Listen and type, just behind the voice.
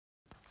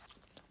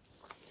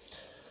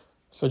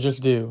So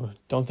just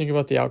don't think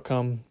about the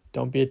outcome.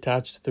 Don't be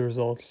attached to the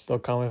results. They'll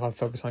come if I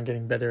focus on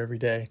getting better every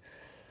day.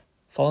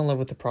 Fall in love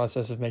with the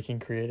process of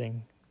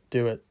creating.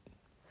 Do it.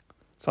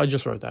 So I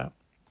just wrote that.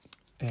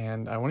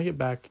 And I want to get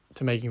back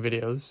to making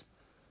videos.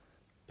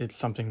 It's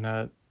something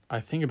that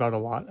I think about a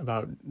lot,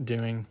 about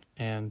doing,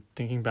 and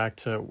thinking back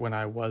to when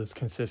I was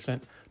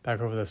consistent back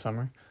over the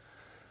summer.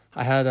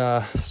 I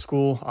had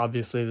school,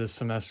 obviously, this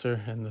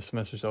semester, and the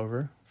semester's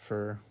over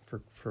for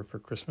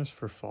Christmas,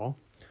 for fall.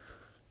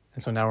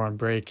 And so now we're on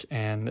break,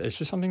 and it's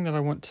just something that I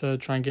want to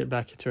try and get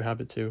back into a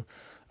habit too.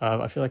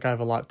 I feel like I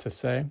have a lot to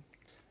say,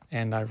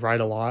 and I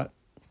write a lot,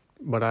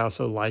 but I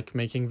also like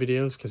making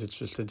videos because it's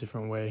just a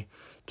different way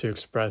to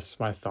express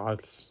my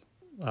thoughts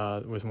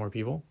with more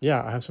people.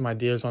 Yeah, I have some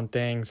ideas on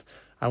things.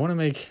 I want to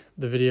make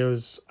the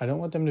videos, I don't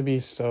want them to be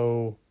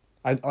so,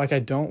 I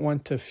don't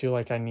want to feel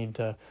like I need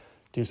to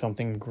do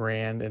something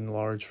grand and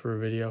large for a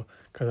video,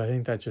 because I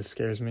think that just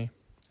scares me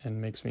and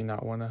makes me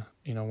not want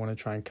to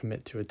try and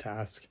commit to a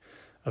task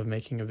of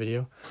making a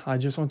video. I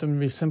just want them to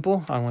be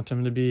simple. I want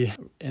them to be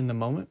in the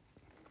moment.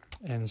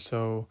 And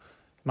so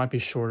it might be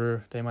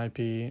shorter. They might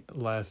be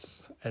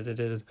less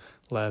edited,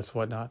 less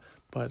whatnot,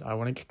 but I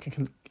want to get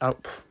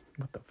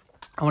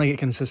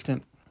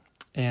consistent,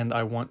 and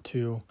I want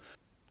to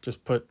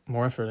just put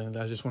more effort in it.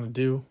 I just want to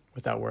do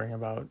without worrying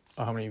about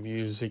how many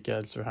views it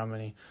gets or how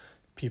many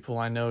people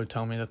I know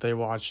tell me that they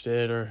watched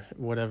it or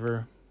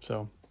whatever.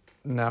 So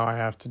now I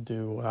have to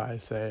do what I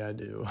say I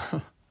do.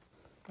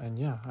 And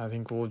yeah, I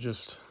think we'll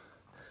just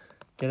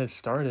get it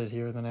started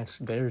here the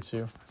next day or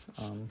two.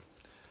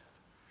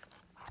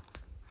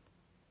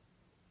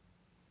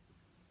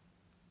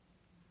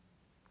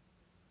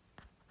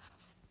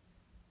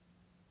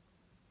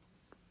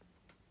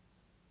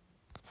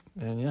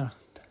 And yeah,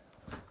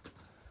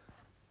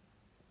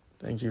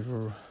 thank you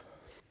for,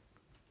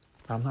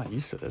 I'm not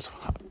used to this.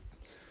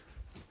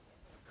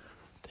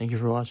 Thank you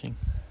for watching.